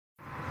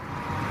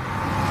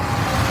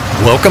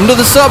Welcome to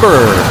the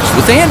suburbs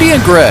with Andy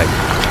and Greg.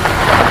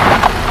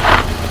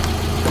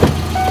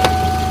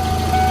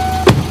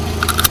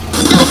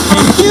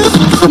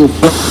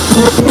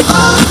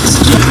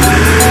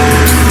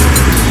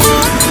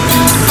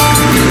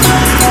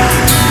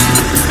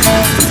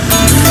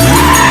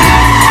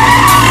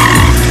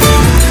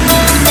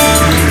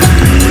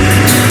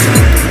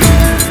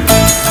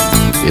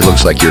 It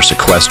looks like you're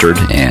sequestered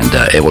and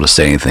able to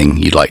say anything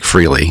you'd like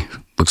freely.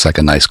 Looks like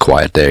a nice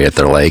quiet day at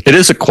the lake. It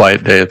is a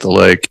quiet day at the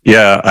lake.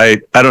 Yeah, I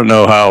don't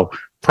know how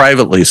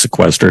privately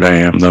sequestered I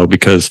am, though,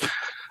 because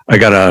I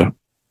got a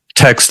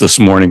text this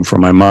morning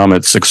from my mom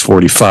at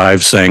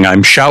 6:45 saying,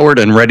 I'm showered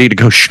and ready to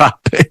go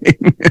shopping.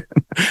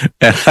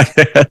 And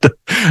I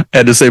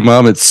had to say,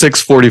 Mom, it's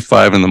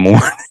 6:45 in the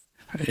morning.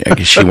 Yeah,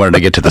 she wanted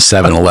to get to the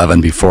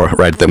 7-Eleven before,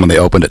 right then when they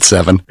opened at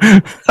 7.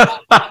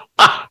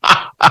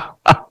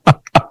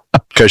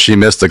 Because she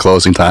missed the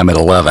closing time at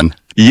 11.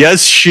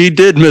 Yes, she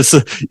did miss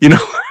it. You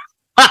know,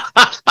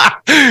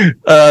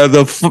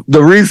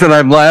 the reason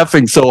I'm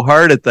laughing so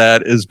hard at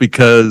that is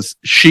because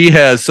she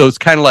has, so it's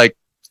kind of like,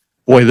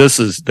 boy, this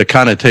is the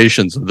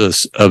connotations of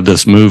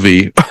this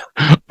movie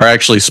are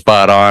actually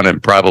spot on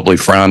and probably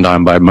frowned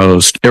on by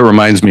most. It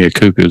reminds me of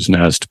Cuckoo's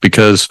Nest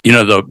because, you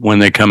know, when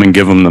they come and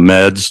give him the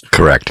meds.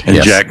 Correct. And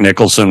yes. Jack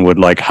Nicholson would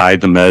like hide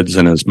the meds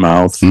in his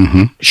mouth.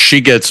 Mm-hmm.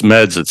 She gets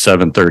meds at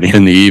 7:30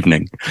 in the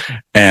evening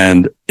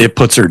and it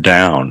puts her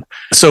down.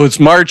 So it's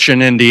March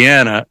in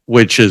Indiana,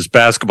 which is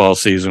basketball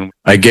season.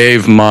 I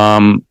gave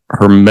Mom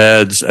her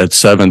meds at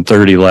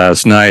 7:30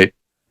 last night,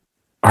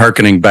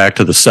 hearkening back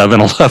to the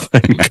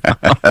 7-Eleven.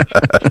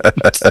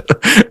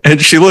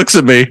 And she looks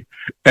at me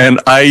and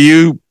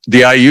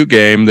the IU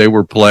game, they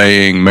were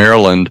playing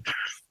Maryland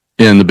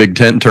in the Big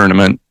Ten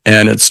tournament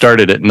and it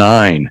started at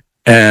 9.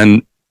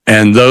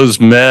 And those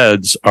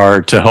meds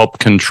are to help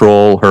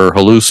control her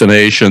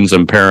hallucinations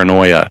and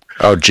paranoia.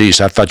 Oh,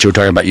 geez, I thought you were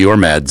talking about your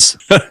meds.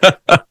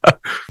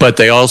 But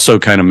they also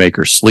kind of make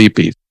her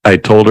sleepy. I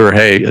told her,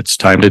 hey, it's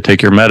time to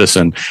take your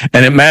medicine.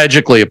 And it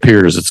magically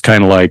appears. It's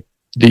kind of like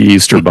the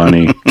Easter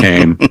Bunny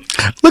came.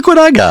 Look what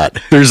I got.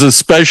 There's a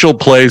special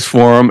place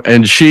for him.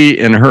 And she,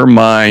 in her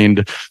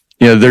mind,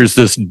 you know, there's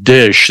this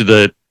dish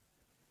that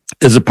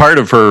is a part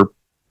of her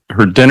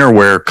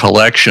dinnerware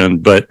collection,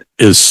 but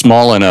is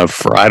small enough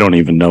for, I don't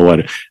even know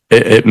what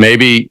it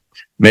maybe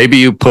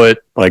you put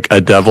like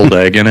a deviled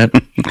egg in it.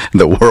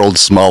 The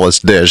world's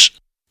smallest dish.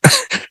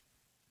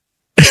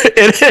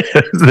 It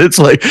is. It's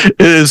like,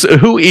 it is.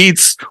 Who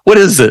eats? What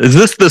is it? Is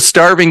this the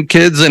starving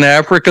kids in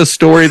Africa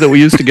story that we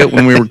used to get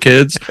when we were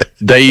kids?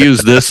 They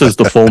use this as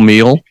the full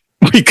meal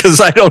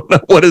because I don't know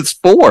what it's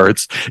for.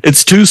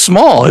 It's too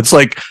small. It's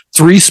like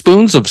 3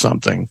 spoons of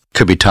something.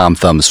 Could be Tom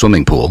Thumb's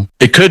swimming pool.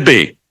 It could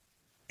be.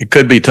 It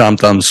could be Tom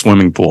Thumb's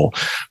swimming pool.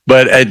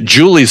 But at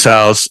Julie's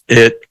house,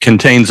 it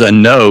contains a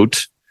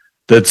note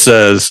that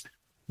says,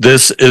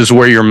 this is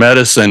where your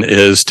medicine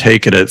is.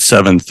 Take it at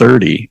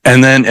 7:30.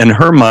 And then in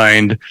her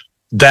mind,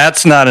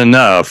 that's not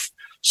enough.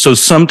 So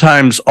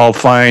sometimes I'll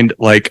find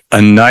like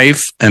a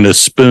knife and a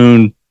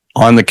spoon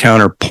on the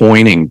counter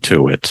pointing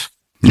to it.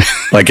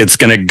 Like it's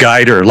going to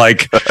guide her.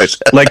 Like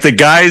the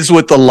guys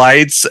with the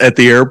lights at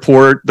the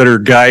airport that are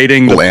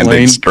guiding the landing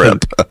plane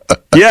strip.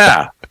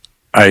 Yeah.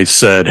 I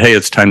said, hey,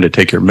 it's time to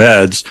take your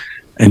meds.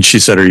 And she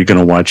said, are you going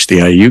to watch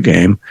the IU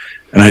game?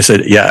 And I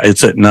said, yeah,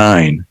 it's at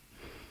 9.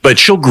 But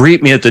she'll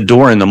greet me at the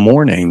door in the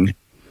morning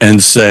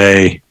and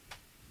say,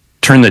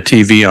 turn the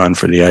TV on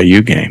for the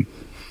IU game.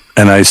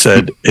 And I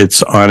said,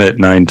 it's on at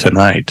 9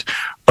 tonight.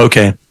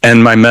 Okay.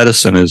 And my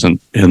medicine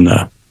isn't in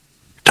the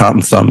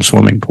Tom Thumb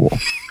swimming pool.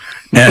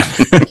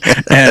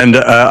 And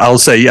I'll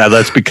say, yeah,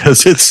 that's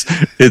because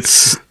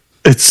it's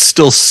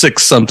still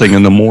 6 something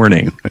in the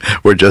morning.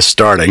 We're just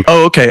starting.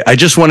 Oh, okay. I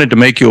just wanted to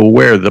make you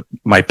aware that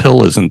my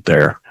pill isn't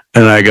there.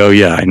 And I go,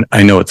 yeah,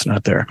 I know it's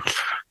not there.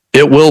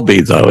 It will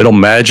be, though. It'll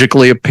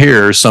magically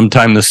appear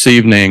sometime this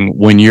evening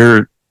when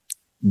you're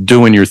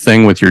doing your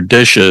thing with your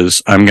dishes.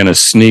 I'm going to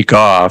sneak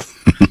off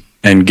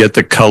and get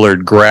the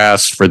colored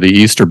grass for the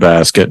Easter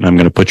basket, and I'm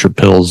going to put your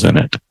pills in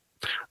it.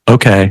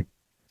 Okay.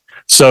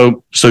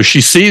 So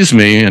she sees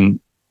me, and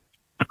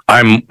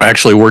I'm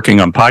actually working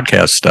on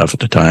podcast stuff at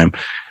the time.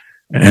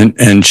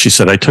 And she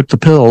said, I took the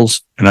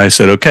pills. And I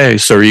said, okay,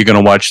 so are you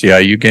going to watch the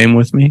IU game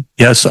with me?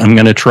 Yes, I'm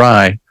going to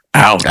try.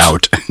 Out.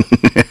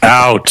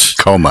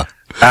 Coma.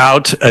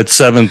 Out at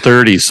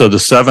 7:30. So the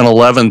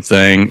 7-Eleven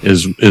thing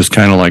is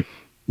kind of like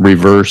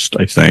reversed,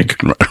 I think.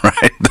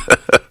 Right.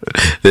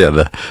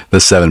 Yeah, the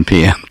 7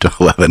 p.m. to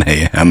 11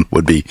 a.m.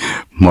 would be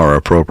more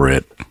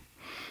appropriate.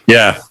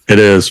 Yeah, it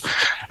is.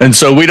 And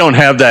so we don't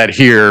have that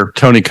here.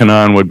 Tony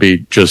Kanaan would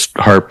be just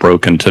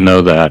heartbroken to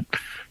know that.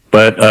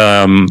 But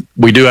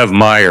we do have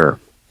Meyer.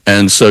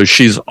 And so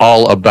she's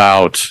all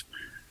about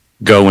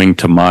going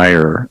to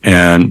Meyer.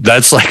 And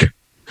that's like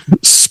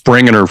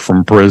springing her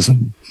from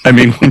prison. I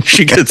mean, when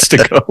she gets to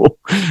go,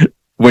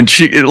 when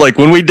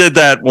we did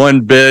that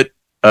one bit,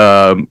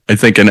 I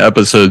think in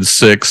episode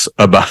 6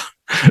 about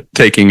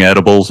taking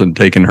edibles and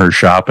taking her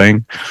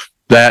shopping,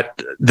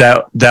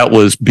 that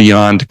was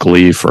beyond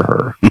glee for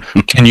her.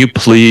 Can you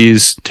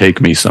please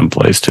take me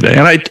someplace today?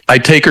 And I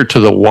take her to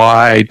the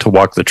Y to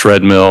walk the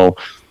treadmill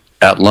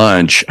at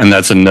lunch. And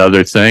that's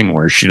another thing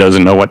where she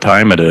doesn't know what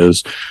time it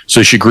is.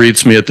 So she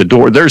greets me at the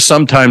door. There's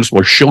some times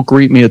where she'll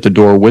greet me at the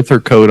door with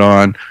her coat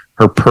on,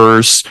 her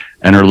purse,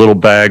 and her little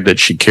bag that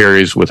she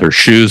carries with her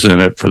shoes in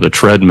it for the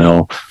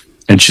treadmill.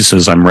 And she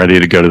says, I'm ready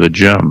to go to the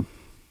gym.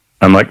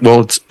 I'm like, well,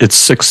 it's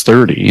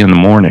 6:30 in the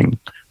morning.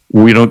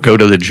 We don't go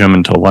to the gym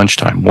until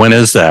lunchtime. When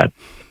is that?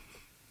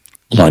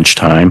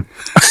 Lunchtime.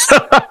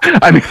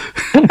 I mean,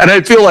 and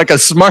I feel like a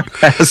smart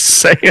ass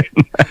saying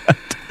that.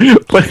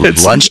 But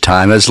it's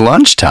lunchtime is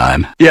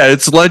lunchtime. Yeah,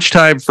 it's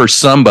lunchtime for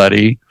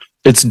somebody.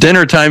 It's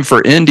dinner time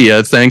for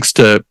India, thanks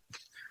to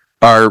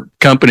our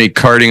company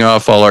carting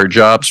off all our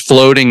jobs,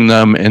 floating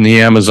them in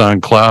the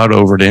Amazon cloud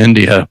over to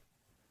India.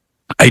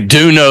 I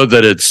do know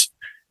that it's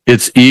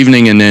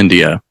evening in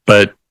India,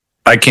 but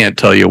I can't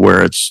tell you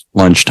where it's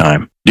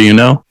lunchtime. Do you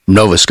know?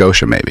 Nova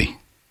Scotia, maybe.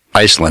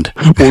 Iceland.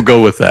 We'll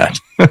go with that.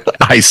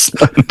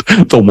 Iceland,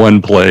 the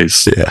one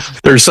place. Yeah.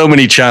 There's so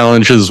many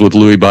challenges with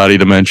Lewy body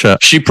dementia.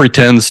 She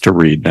pretends to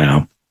read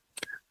now,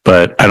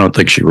 but I don't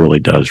think she really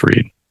does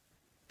read.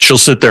 She'll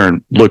sit there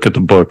and look at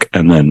the book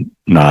and then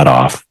nod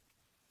off.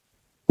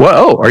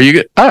 Well, are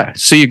you?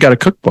 See, you got a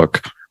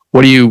cookbook.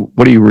 What are you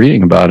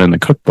reading about in the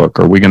cookbook?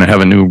 Are we going to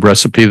have a new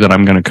recipe that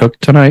I'm going to cook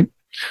tonight?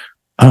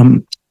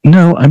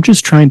 No, I'm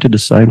just trying to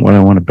decide what I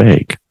want to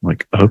bake. I'm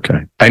like,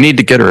 okay. I need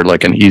to get her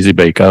like an easy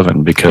bake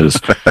oven because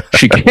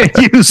she can't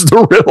use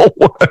the real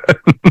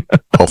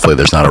one. Hopefully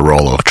there's not a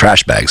roll of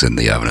trash bags in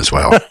the oven as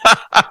well.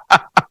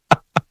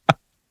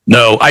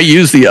 No, I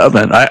use the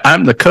oven.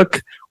 I'm the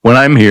cook when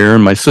I'm here,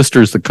 and my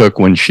sister's the cook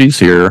when she's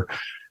here.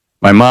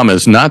 My mom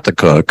is not the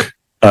cook,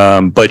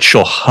 but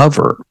she'll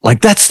hover.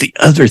 Like, that's the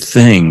other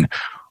thing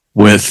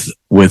with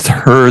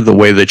her, the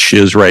way that she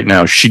is right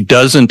now. She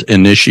doesn't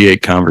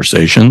initiate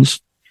conversations.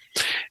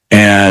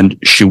 And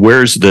she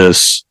wears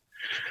this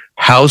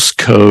house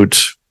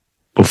coat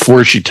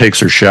before she takes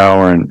her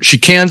shower, and she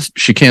can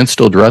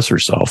still dress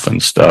herself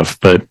and stuff.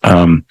 But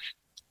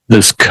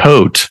this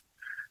coat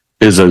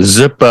is a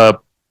zip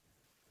up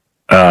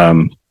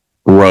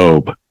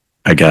robe,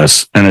 I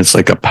guess, and it's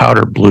like a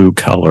powder blue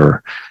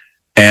color.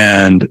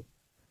 And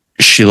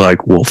she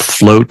like will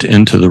float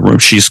into the room.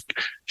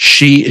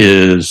 She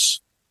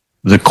is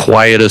the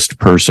quietest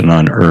person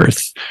on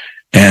earth,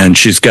 and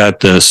she's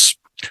got this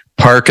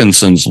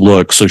Parkinson's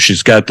look. So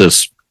she's got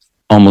this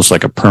almost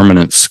like a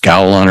permanent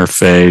scowl on her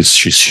face.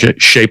 She's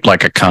shaped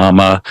like a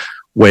comma,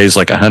 weighs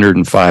like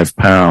 105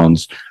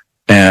 pounds,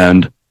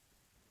 and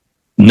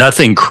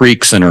nothing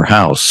creaks in her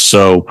house.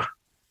 So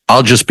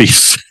I'll just be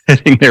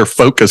sitting there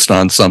focused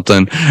on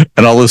something,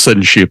 and all of a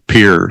sudden she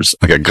appears.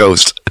 Like a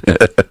ghost.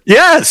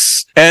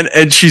 Yes.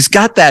 And she's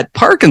got that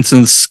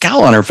Parkinson's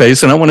scowl on her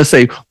face. And I want to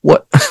say,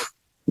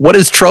 what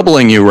is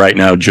troubling you right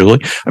now,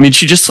 Julie? I mean,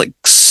 she just like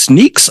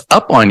sneaks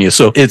up on you.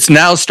 So it's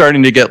now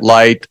starting to get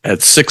light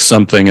at 6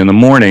 something in the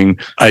morning.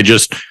 I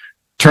just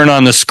turn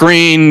on the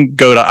screen,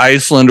 go to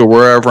Iceland or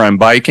wherever I'm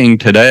biking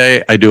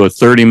today. I do a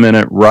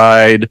 30-minute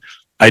ride.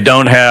 I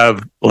don't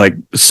have like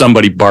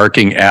somebody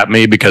barking at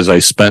me because I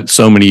spent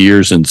so many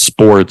years in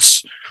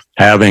sports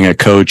having a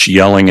coach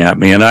yelling at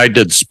me. And I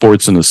did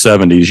sports in the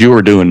 70s. You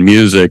were doing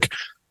music,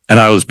 and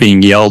I was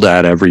being yelled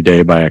at every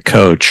day by a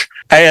coach.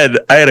 I had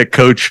a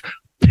coach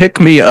pick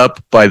me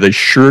up by the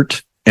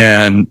shirt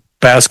and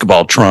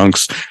basketball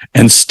trunks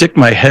and stick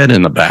my head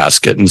in the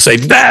basket and say,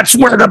 "That's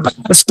where the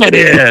basket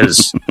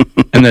is,"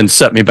 and then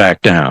set me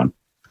back down.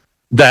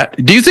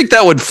 Do you think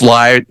that would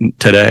fly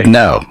today?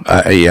 No.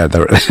 Yeah,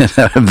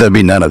 there'd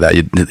be none of that.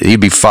 He'd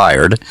be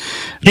fired.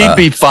 He'd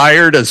be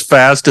fired as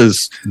fast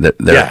as...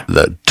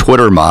 The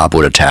Twitter mob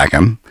would attack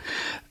him.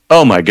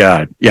 Oh, my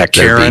God. Yeah,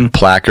 Karen. There'd be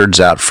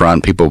placards out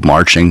front, people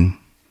marching.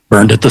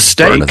 Burned at the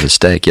stake. Burned at the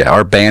stake, yeah.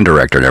 Our band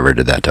director never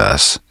did that to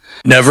us.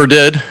 Never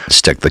did?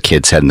 Stick the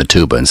kid's head in the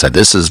tuba and said,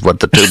 "This is what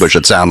the tuba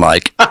should sound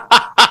like."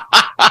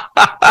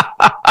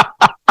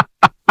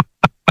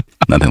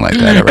 Nothing like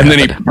that ever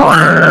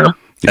happened.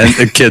 And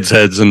the kid's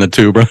head's in the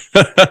tuba.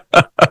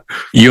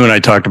 You and I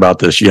talked about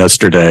this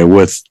yesterday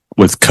with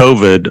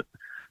COVID.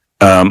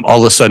 All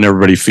of a sudden,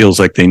 everybody feels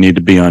like they need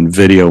to be on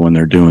video when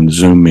they're doing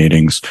Zoom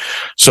meetings.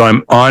 So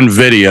I'm on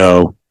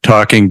video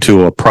talking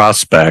to a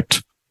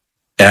prospect,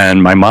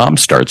 and my mom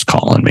starts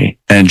calling me,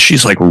 and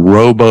she's like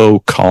robo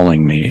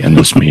calling me in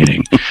this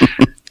meeting.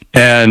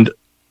 And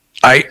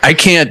I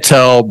can't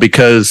tell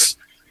because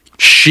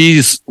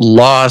she's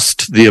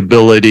lost the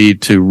ability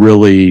to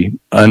really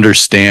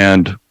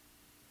understand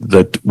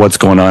what's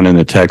going on in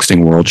the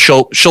texting world.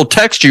 She'll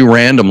text you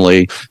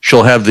randomly.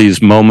 She'll have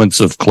these moments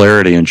of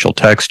clarity, and she'll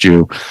text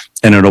you,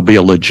 and it'll be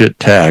a legit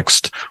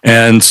text.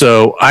 And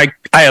so I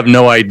have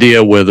no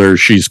idea whether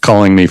she's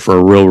calling me for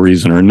a real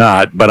reason or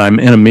not, but I'm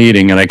in a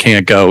meeting and I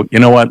can't go, "You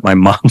know what? My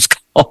mom's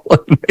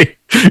calling me.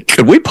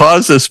 Could we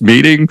pause this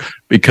meeting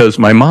because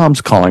my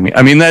mom's calling me?"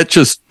 I mean, that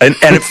just, and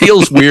it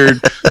feels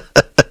weird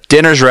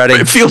Dinner's ready.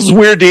 It feels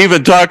weird to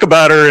even talk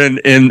about her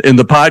in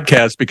the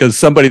podcast because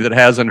somebody that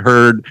hasn't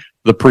heard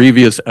the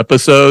previous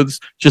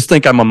episodes just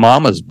think I'm a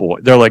mama's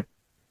boy. They're like,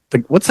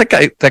 what's that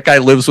guy? That guy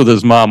lives with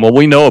his mom. Well,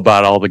 we know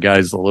about all the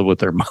guys that live with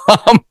their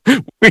mom.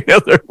 We know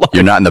their life.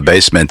 You're not in the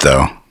basement,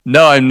 though.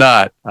 No, I'm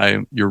not.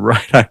 You're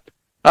right.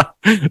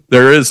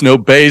 There is no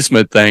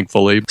basement,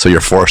 thankfully. So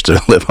you're forced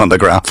to live on the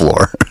ground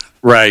floor.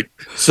 Right.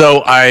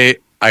 So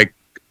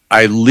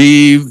I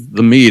leave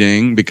the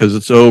meeting because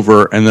it's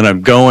over, and then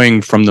I'm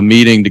going from the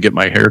meeting to get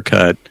my hair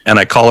cut, and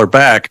I call her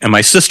back, and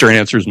my sister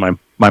answers my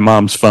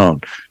mom's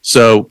phone.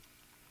 So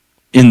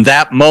in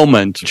that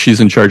moment, she's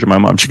in charge of my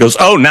mom. She goes,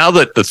 "Oh, now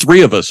that the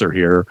three of us are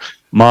here,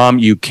 Mom,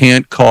 you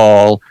can't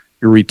call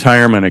your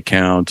retirement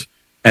account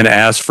and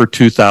ask for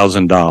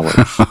 $2,000.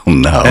 Oh,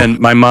 no. And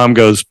my mom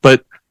goes,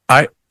 "But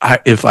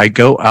if I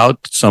go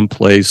out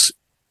someplace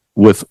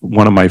with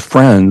one of my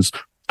friends,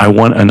 I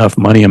want enough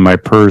money in my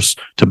purse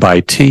to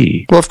buy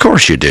tea." Well, of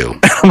course you do.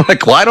 I'm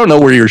like, well, I don't know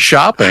where you're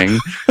shopping,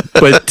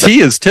 but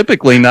tea is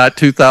typically not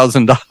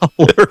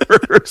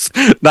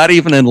 $2,000, not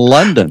even in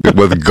London.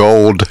 With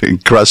gold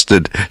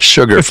encrusted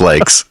sugar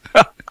flakes.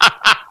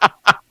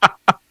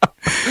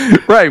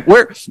 Right.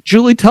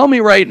 Julie, tell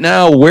me right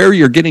now where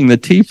you're getting the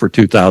tea for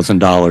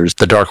 $2,000.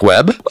 The dark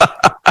web?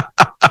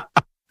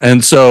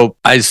 And so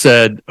I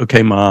said,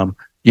 "Okay, Mom,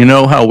 you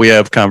know how we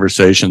have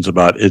conversations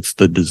about it's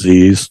the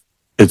disease?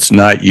 It's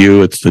not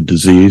you, it's the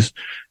disease."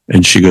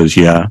 And she goes,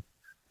 "Yeah."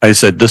 I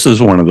said, "This is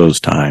one of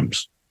those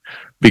times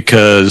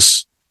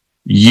because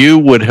you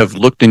would have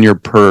looked in your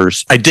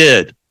purse." I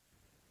did.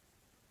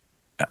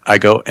 I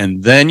go,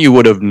 "And then you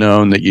would have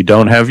known that you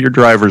don't have your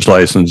driver's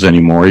license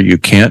anymore. You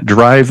can't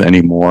drive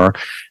anymore.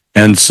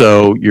 And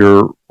so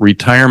your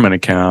retirement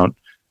account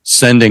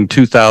sending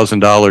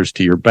 $2,000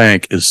 to your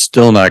bank is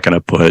still not going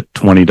to put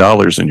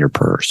 $20 in your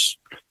purse.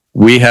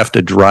 We have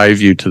to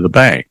drive you to the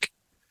bank."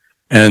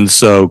 And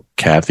so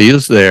Kathy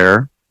is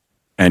there,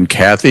 and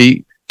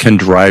Kathy can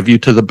drive you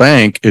to the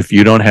bank if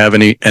you don't have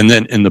any. And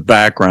then in the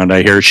background,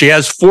 I hear she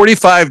has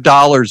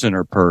 $45 in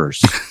her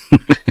purse.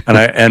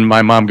 and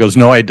my mom goes,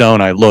 "No, I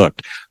don't. I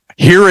looked.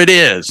 Here it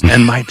is."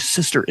 And my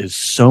sister is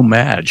so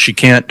mad. She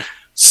can't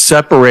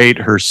separate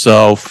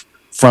herself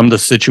from the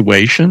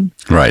situation.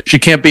 Right. She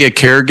can't be a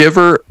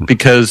caregiver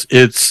because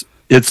it's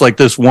like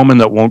this woman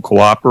that won't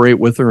cooperate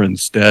with her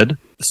instead.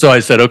 So I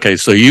said, "Okay,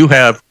 so you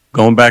have,"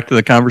 going back to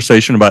the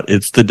conversation about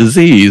it's the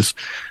disease,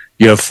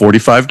 "you have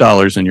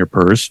 $45 in your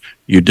purse.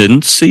 You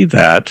didn't see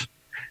that.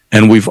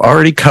 And we've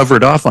already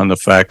covered off on the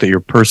fact that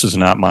your purse is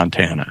not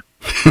Montana."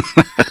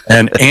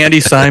 And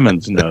Andy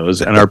Simons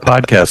knows, and our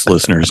podcast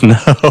listeners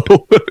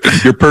know,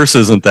 your purse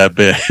isn't that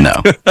big.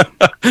 No.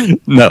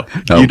 No.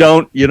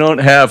 You don't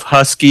have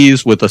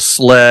huskies with a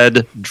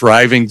sled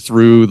driving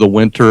through the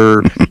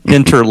winter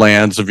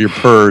hinterlands of your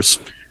purse,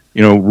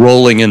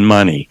 rolling in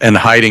money and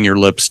hiding your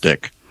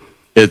lipstick.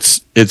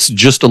 It's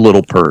just a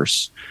little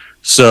purse.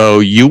 So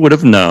you would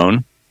have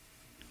known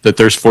that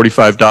there's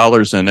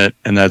 $45 in it,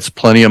 and that's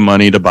plenty of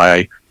money to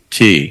buy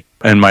tea.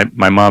 And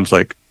my mom's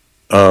like,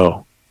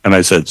 "Oh." And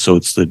I said, "So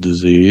it's the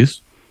disease.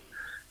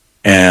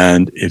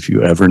 And if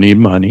you ever need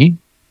money,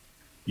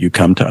 you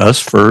come to us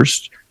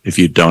first. If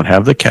you don't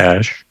have the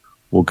cash,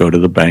 we'll go to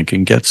the bank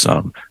and get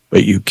some.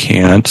 But you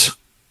can't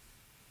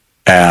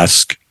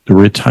ask the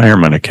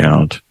retirement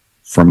account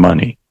for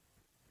money."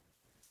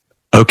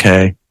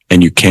 "Okay.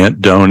 And you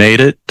can't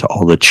donate it to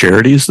all the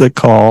charities that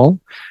call,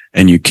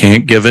 and you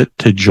can't give it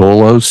to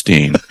Joel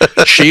Osteen."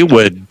 She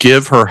would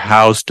give her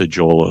house to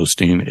Joel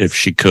Osteen if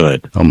she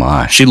could. Oh,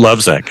 my. She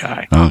loves that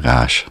guy. Oh,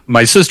 gosh.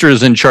 My sister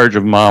is in charge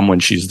of Mom when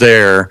she's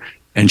there,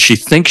 and she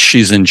thinks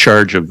she's in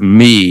charge of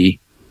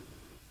me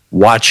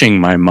watching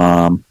my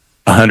mom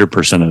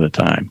 100% of the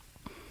time.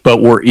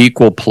 But we're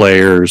equal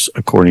players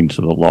according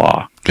to the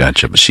law.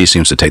 Gotcha. But she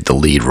seems to take the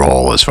lead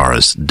role as far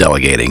as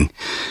delegating.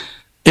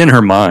 In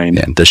her mind.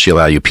 And does she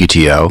allow you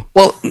PTO?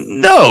 Well,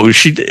 no,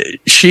 she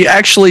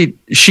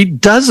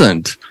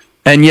doesn't.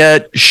 And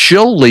yet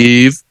she'll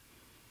leave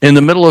in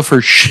the middle of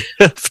her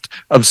shift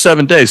of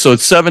 7 days. So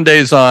it's 7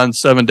 days on,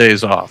 7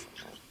 days off.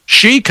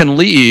 She can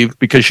leave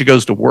because she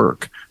goes to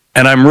work.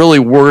 And I'm really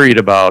worried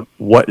about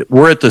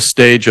we're at the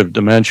stage of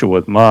dementia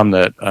with Mom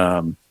that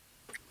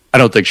I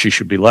don't think she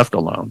should be left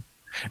alone.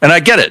 And I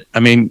get it.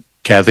 I mean,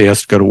 Kathy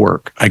has to go to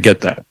work. I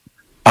get that.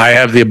 I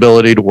have the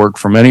ability to work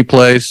from any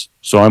place.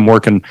 So I'm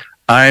working.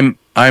 I'm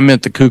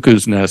at the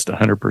cuckoo's nest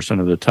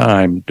 100% of the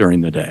time during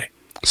the day.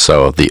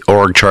 So the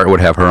org chart would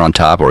have her on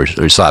top or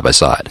side by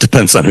side?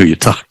 Depends on who you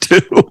talk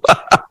to.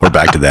 We're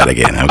back to that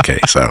again. Okay,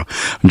 so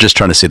I'm just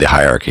trying to see the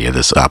hierarchy of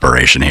this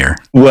operation here.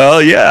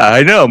 Well, yeah,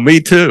 I know.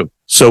 Me too.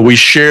 So we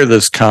share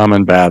this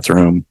common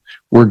bathroom.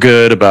 We're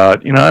good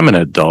about, I'm an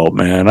adult,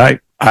 man.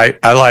 I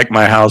like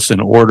my house in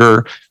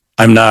order.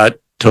 I'm not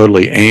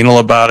totally anal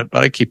about it,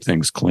 but I keep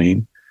things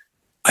clean.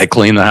 I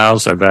clean the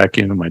house, I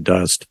vacuum my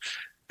dust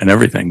and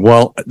everything.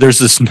 Well, there's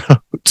this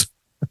note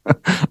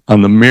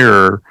on the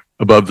mirror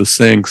above the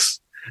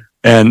sinks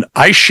And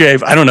I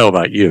shave. I don't know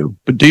about you,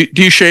 but do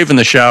you shave in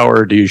the shower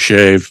or do you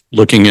shave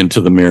looking into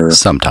the mirror?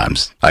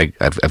 Sometimes.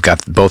 I've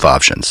got both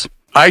options.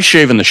 I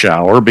shave in the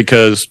shower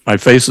because my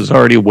face is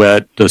already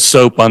wet. The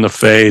soap on the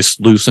face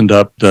loosened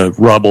up the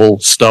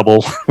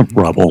stubble.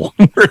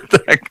 Where'd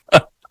that go?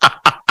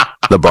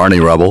 The Barney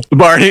rubble.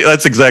 Barney,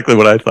 that's exactly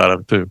what I thought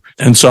of too.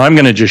 And so I'm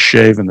going to just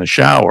shave in the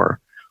shower.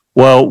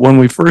 Well, when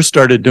we first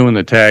started doing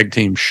the tag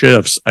team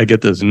shifts, I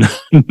get this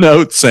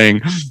note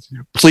saying,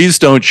 please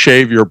don't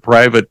shave your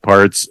private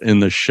parts in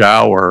the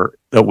shower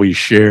that we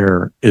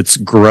share. It's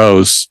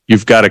gross.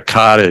 You've got a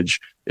cottage.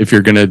 If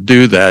you're going to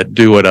do that,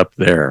 do it up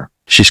there.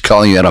 She's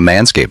calling you out on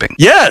manscaping.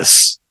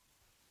 Yes.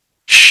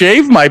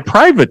 Shave my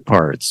private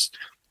parts.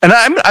 And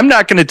I'm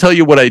not going to tell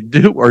you what I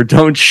do or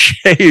don't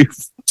shave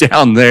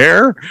down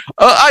there.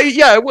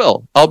 I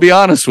will. I'll be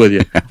honest with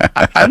you.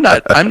 I'm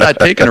not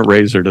taking a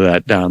razor to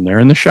that down there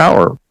in the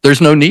shower.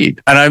 There's no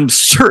need. And I'm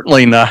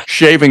certainly not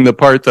shaving the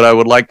part that I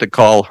would like to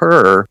call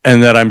her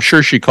and that I'm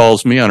sure she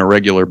calls me on a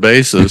regular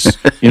basis.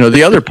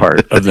 The other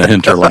part of the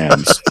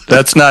hinterlands.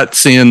 That's not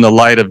seeing the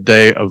light of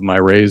day of my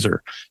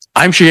razor.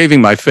 I'm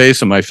shaving my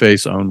face and my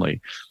face only.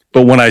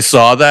 But when I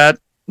saw that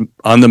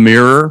on the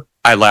mirror,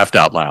 I laughed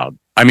out loud.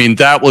 I mean,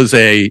 that was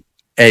a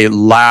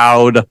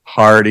loud,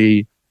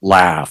 hearty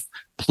laugh.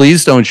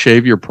 Please don't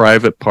shave your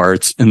private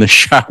parts in the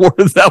shower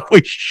that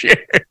we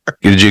share.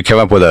 Did you come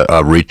up with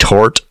a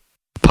retort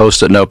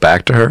post-it note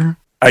back to her?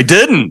 I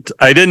didn't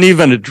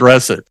even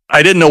address it.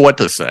 I didn't know what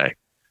to say.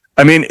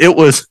 I mean,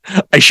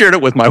 I shared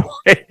it with my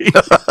wife.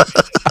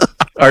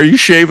 Are you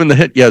shaving the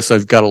hit? Yes,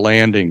 I've got a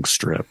landing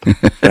strip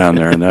down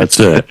there, and that's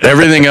it.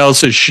 Everything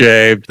else is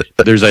shaved.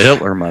 There's a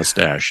Hitler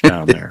mustache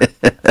down there.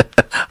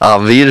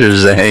 Auf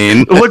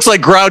Wiedersehen. It looks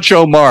like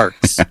Groucho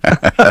Marx.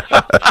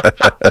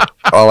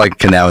 All I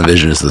can now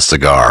envision is the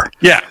cigar.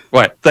 Yeah,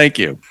 right. Thank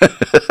you.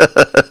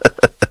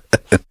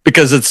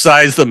 Because it's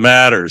size that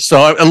matters.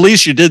 So at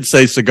least you did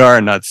say cigar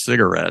and not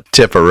cigarette.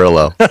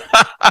 Tipperillo.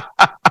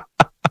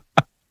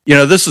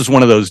 This is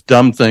one of those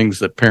dumb things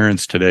that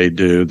parents today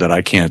do that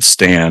I can't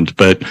stand,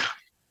 but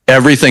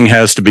everything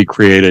has to be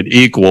created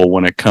equal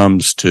when it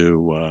comes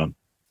to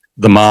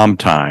the mom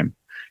time.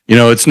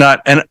 It's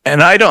not, and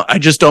I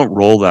just don't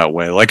roll that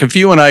way. Like if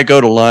you and I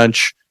go to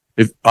lunch,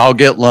 if I'll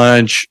get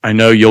lunch, I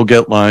know you'll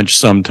get lunch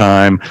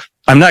sometime.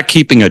 I'm not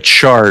keeping a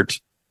chart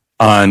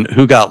on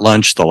who got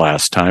lunch the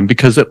last time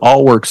because it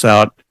all works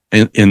out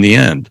in the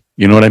end.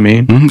 You know what I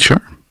mean?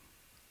 Sure.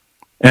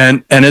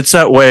 And it's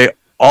that way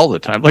all the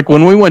time. Like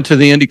when we went to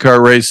the IndyCar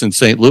race in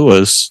St.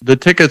 Louis, the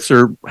tickets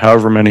are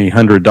however many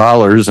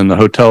 $100 and the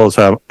hotel is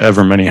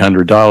however many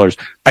 $100.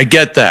 I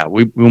get that.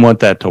 We want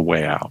that to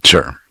weigh out.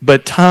 Sure.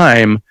 But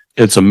time,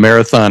 it's a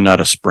marathon,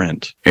 not a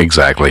sprint.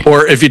 Exactly.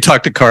 Or if you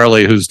talk to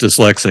Carly, who's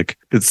dyslexic,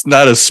 it's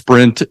not a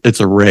sprint, it's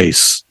a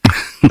race.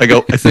 I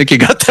go, I think you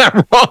got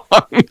that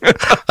wrong.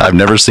 I've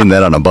never seen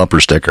that on a bumper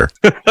sticker.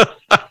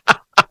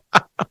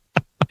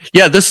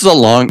 Yeah, this is a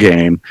long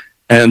game.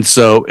 And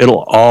so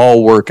it'll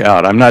all work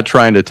out. I'm not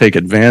trying to take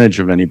advantage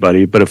of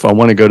anybody, but if I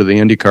want to go to the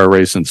IndyCar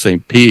race in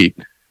St. Pete,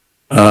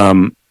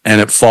 and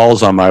it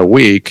falls on my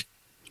week,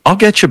 I'll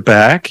get you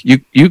back.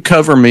 You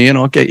cover me and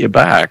I'll get you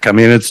back. I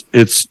mean,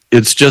 it's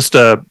just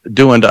a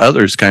doing to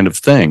others kind of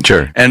thing.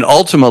 Sure. And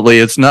ultimately,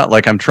 it's not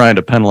like I'm trying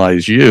to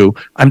penalize you.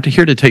 I'm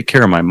here to take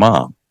care of my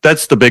mom.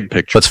 That's the big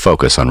picture. Let's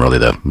focus on really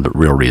the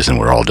real reason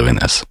we're all doing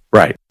this.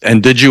 Right.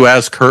 And did you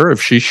ask her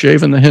if she's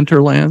shaving the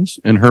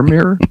hinterlands in her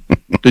mirror?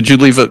 Did you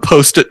leave a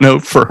Post-it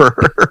note for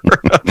her?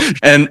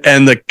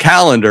 and the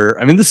calendar,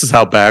 I mean, this is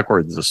how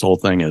backwards this whole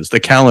thing is. The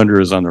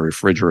calendar is on the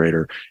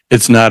refrigerator.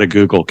 It's not a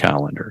Google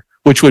calendar,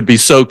 which would be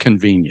so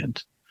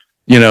convenient.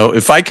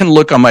 If I can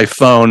look on my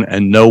phone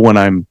and know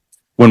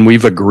when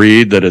we've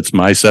agreed that it's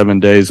my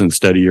 7 days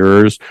instead of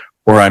yours,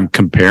 or I'm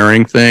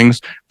comparing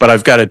things, but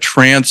I've got to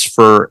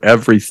transfer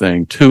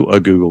everything to a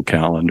Google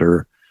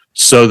Calendar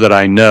so that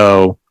I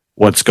know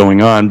what's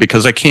going on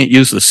because I can't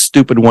use the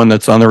stupid one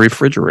that's on the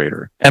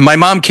refrigerator. And my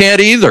mom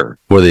can't either.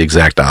 We're the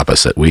exact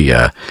opposite. We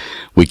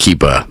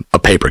keep a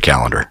paper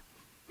calendar.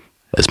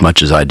 As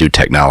much as I do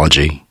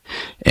technology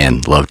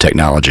and love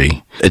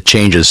technology, it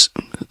changes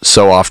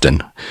so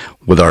often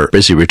with our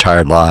busy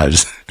retired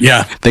lives.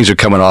 Yeah. Things are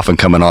coming off and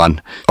coming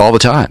on all the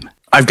time.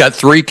 I've got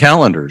 3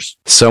 calendars.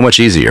 So much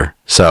easier.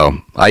 So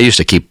I used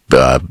to keep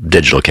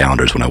digital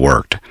calendars when I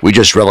worked. We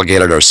just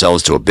relegated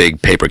ourselves to a big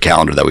paper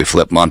calendar that we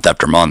flip month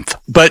after month.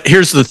 But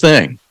here's the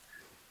thing,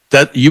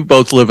 that you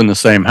both live in the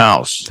same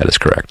house. That is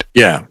correct.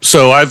 Yeah.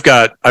 So I've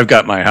got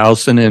my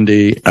house in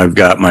Indy. I've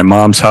got my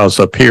mom's house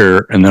up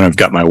here, and then I've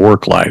got my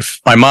work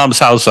life. My mom's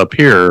house up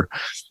here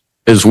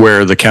is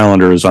where the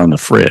calendar is on the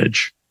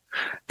fridge.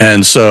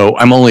 And so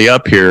I'm only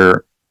up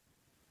here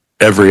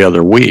every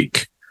other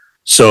week.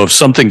 So if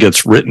something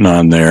gets written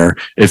on there,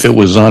 if it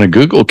was on a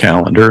Google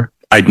Calendar,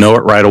 I'd know it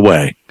right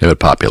away. It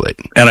would populate.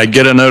 And I'd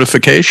get a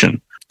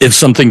notification. If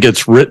something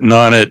gets written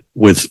on it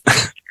with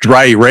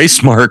dry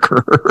erase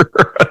marker,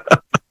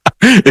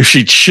 if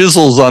she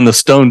chisels on the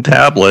stone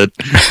tablet,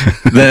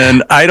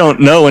 then I don't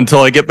know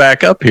until I get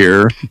back up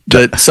here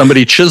that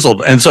somebody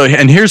chiseled.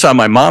 And here's how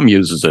my mom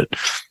uses it.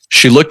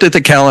 She looked at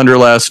the calendar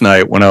last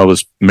night when I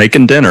was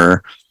making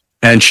dinner,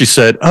 and she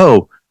said,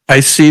 "Oh,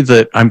 I see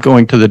that I'm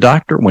going to the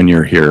doctor when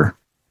you're here."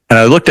 And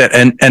I looked at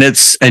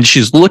and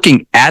she's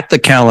looking at the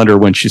calendar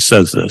when she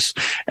says this,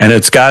 and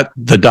it's got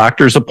the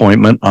doctor's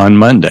appointment on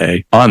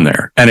Monday on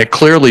there, and it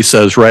clearly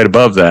says right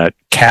above that,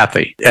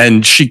 Kathy,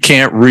 and she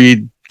can't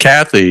read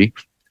Kathy,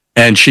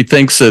 and she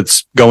thinks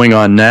it's going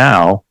on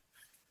now,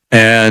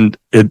 and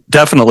it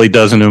definitely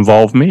doesn't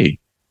involve me.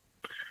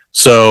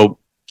 So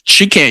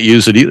she can't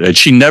use it either.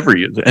 She never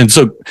used it. And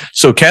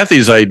so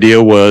Kathy's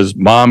idea was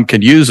mom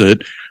could use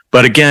it,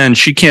 but again,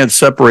 she can't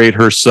separate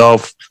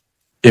herself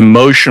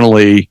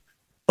emotionally.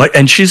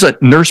 And she's a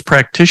nurse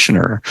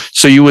practitioner.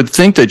 So you would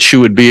think that she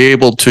would be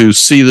able to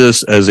see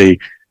this as a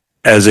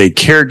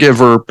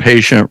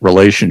caregiver-patient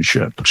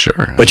relationship.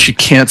 Sure. But she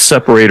can't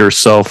separate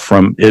herself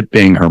from it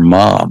being her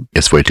mom.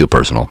 It's way too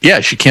personal. Yeah,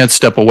 she can't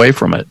step away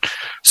from it.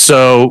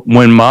 So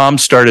when mom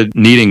started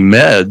needing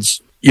meds,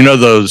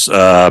 those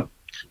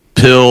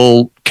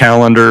pill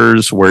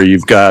calendars where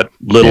you've got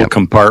little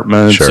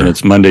compartments, and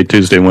it's Monday,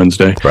 Tuesday,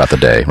 Wednesday. Throughout the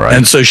day, right.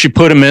 And so she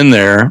put them in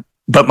there,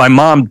 but my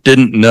mom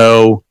didn't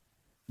know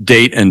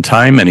date and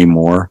time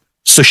anymore.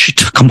 So she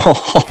took them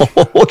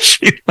all.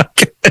 She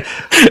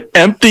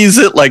empties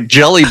it like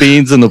jelly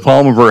beans in the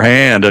palm of her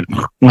hand and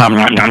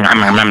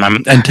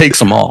takes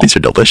them all. These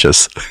are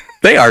delicious.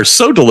 They are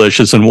so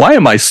delicious. And why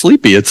am I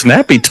sleepy? It's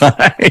nappy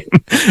time.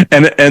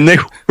 and they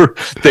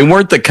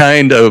weren't the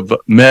kind of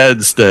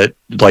meds that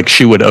like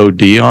she would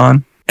OD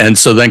on. And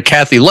so then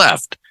Kathy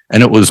left,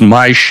 and it was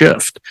my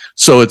shift.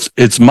 So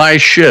it's my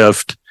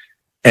shift.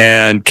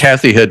 And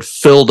Kathy had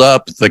filled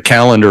up the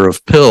calendar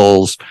of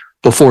pills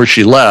before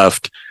she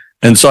left.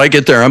 And so I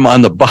get there, I'm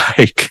on the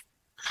bike,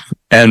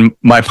 and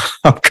my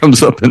mom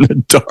comes up in the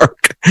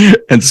dark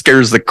and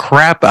scares the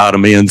crap out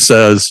of me and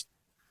says,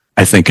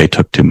 "I think I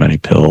took too many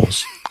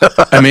pills."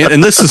 I mean,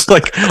 and this is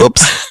like,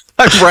 oops,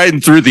 I'm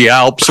riding through the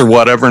Alps or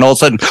whatever, and all of a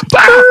sudden,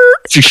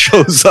 she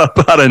shows up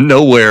out of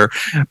nowhere,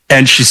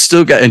 and she's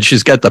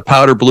got the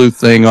powder blue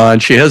thing on.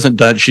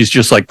 She's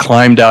just like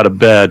climbed out of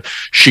bed.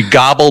 She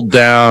gobbled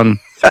down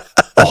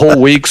a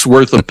whole week's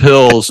worth of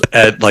pills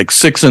at like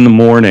 6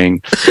 a.m,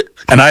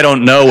 and I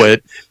don't know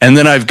it. And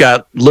then I've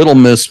got little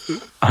Miss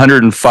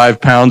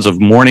 105 pounds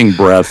of morning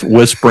breath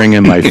whispering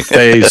in my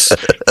face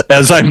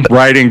as I'm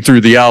riding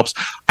through the Alps.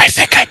 "I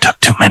think I took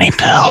too many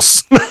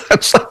pills."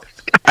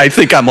 I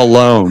think I'm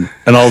alone.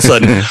 And all of a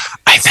sudden,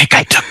 "I think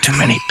I took too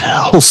many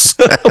pills."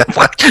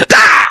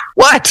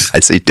 What? I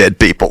see dead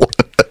people.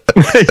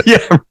 Yeah,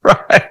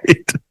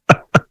 right.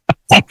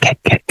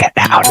 Get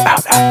out.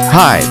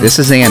 Hi, this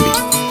is Andy.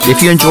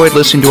 If you enjoyed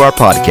listening to our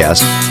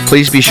podcast,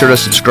 please be sure to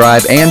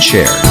subscribe and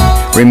share.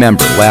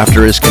 Remember,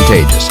 laughter is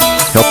contagious.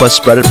 Help us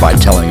spread it by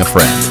telling a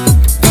friend.